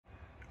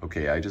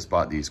Okay, I just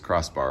bought these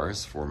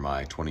crossbars for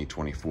my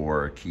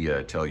 2024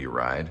 Kia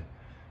Telluride.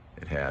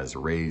 It has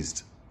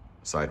raised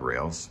side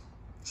rails.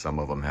 Some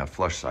of them have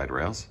flush side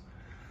rails.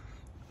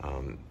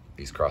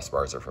 These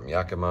crossbars are from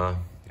Yakima.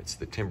 It's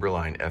the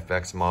Timberline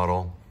FX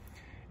model.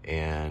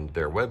 And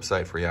their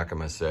website for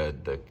Yakima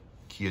said the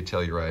Kia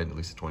Telluride, at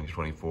least the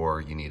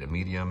 2024, you need a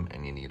medium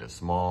and you need a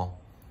small.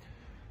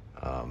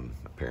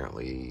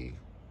 Apparently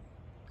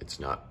it's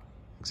not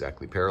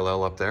exactly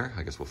parallel up there.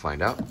 I guess we'll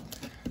find out.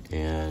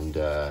 And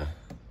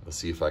let's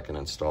see if I can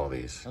install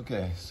these.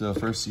 Okay, so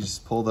first you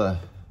just pull the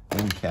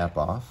end cap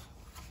off,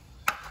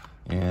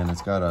 and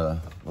it's got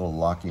a little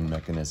locking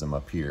mechanism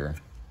up here.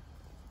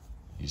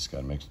 You just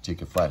gotta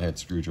take a flathead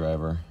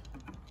screwdriver,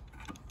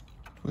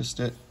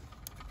 twist it,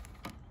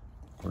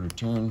 quarter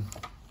turn,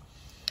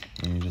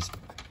 and you just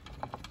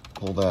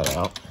pull that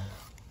out,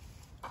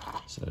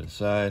 set it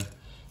aside.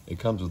 It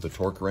comes with a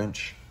torque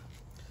wrench.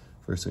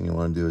 First thing you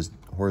wanna do is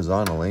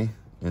horizontally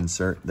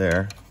insert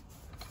there.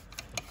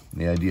 And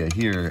the idea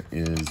here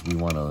is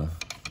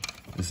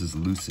this is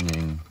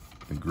loosening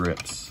the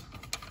grips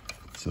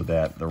so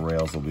that the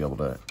rails will be able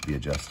to be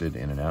adjusted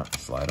in and out,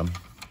 slide them.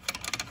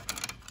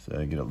 So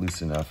I get it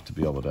loose enough to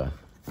be able to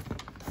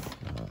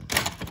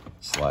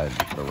slide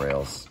the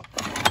rails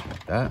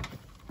like that.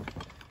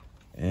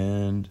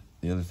 And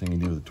the other thing you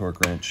do with the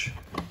torque wrench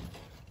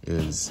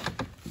is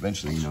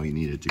eventually, you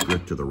need it to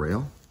grip to the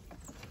rail.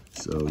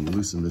 So you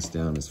loosen this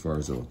down as far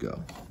as it'll go.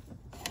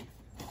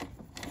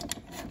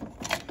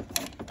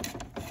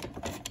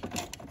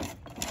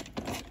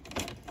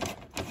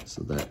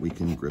 So that we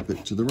can grip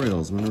it to the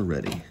rails when we're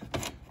ready.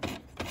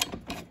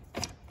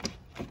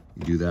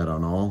 You do that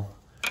on all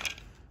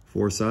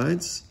 4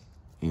 sides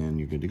and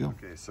you're good to go.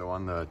 Okay, so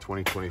on the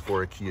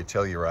 2024 Kia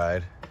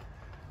Telluride,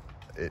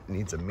 it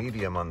needs a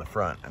medium on the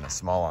front and a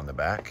small on the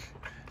back.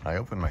 I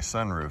opened my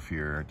sunroof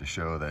here to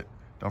show that,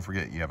 don't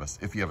forget, if you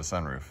have a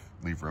sunroof,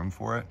 leave room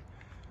for it.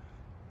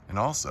 And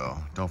also,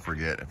 don't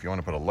forget, if you want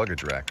to put a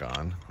luggage rack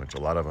on, which a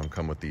lot of them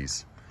come with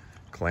these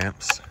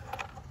clamps,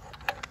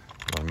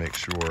 you want to make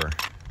sure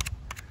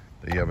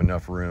that you have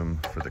enough room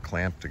for the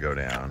clamp to go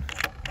down,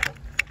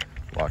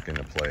 lock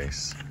into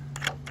place,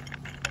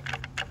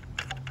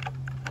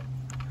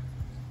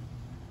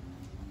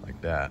 like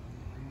that.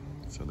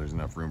 So there's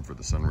enough room for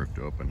the sunroof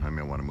to open. I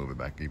may want to move it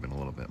back even a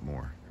little bit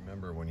more.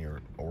 Remember, when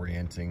you're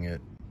orienting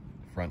it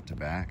front to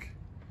back,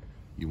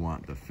 you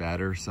want the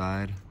fatter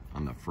side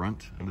on the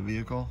front of the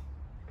vehicle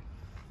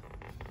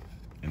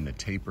and the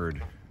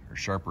tapered or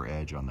sharper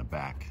edge on the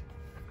back.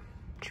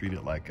 Treat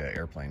it like an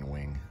airplane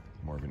wing,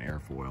 more of an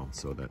airfoil,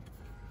 so that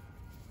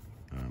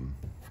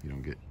you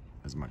don't get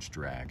as much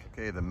drag.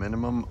 Okay, the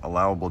minimum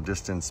allowable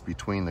distance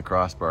between the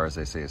crossbars,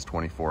 they say, is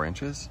 24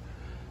 inches.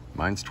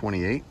 Mine's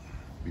 28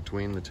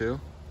 between the two.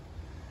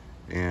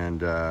 And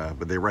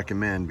but they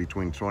recommend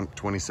between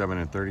 27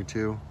 and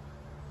 32.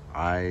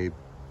 I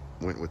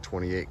went with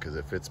 28 because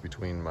it fits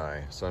between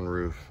my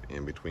sunroof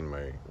and between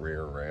my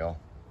rear rail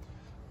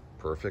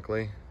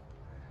perfectly.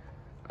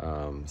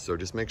 So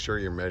just make sure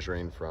you're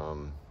measuring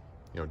from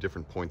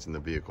different points in the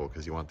vehicle,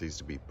 because you want these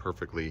to be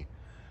perfectly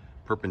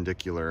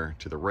perpendicular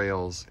to the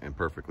rails and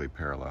perfectly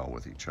parallel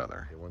with each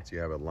other. Once you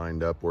have it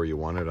lined up where you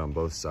want it on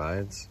both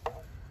sides,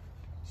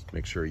 just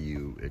make sure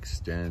you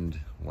extend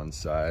one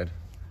side.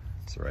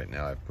 So right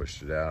now I've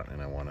pushed it out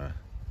and I want to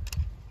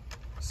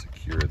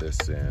secure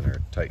this in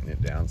or tighten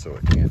it down so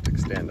it can't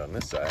extend on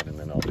this side, and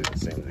then I'll do the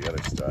same to the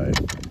other side,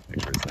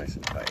 make sure it's nice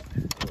and tight.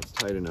 So it's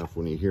tight enough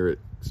when you hear it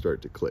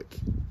start to click.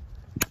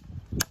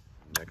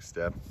 Next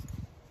step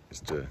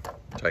is to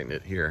tighten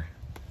it here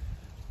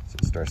so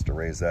it starts to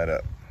raise that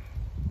up.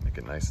 Make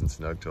it nice and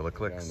snug till it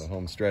clicks. On the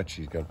home stretch,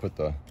 you've got to put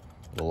the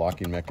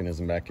locking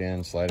mechanism back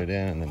in, slide it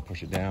in, and then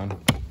push it down.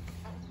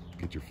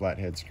 Get your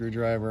flathead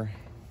screwdriver,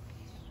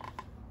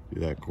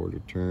 do that quarter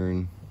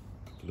turn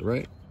to the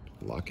right,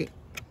 lock it.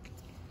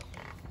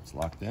 It's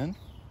locked in,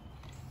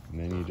 and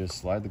then you just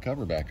slide the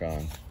cover back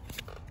on.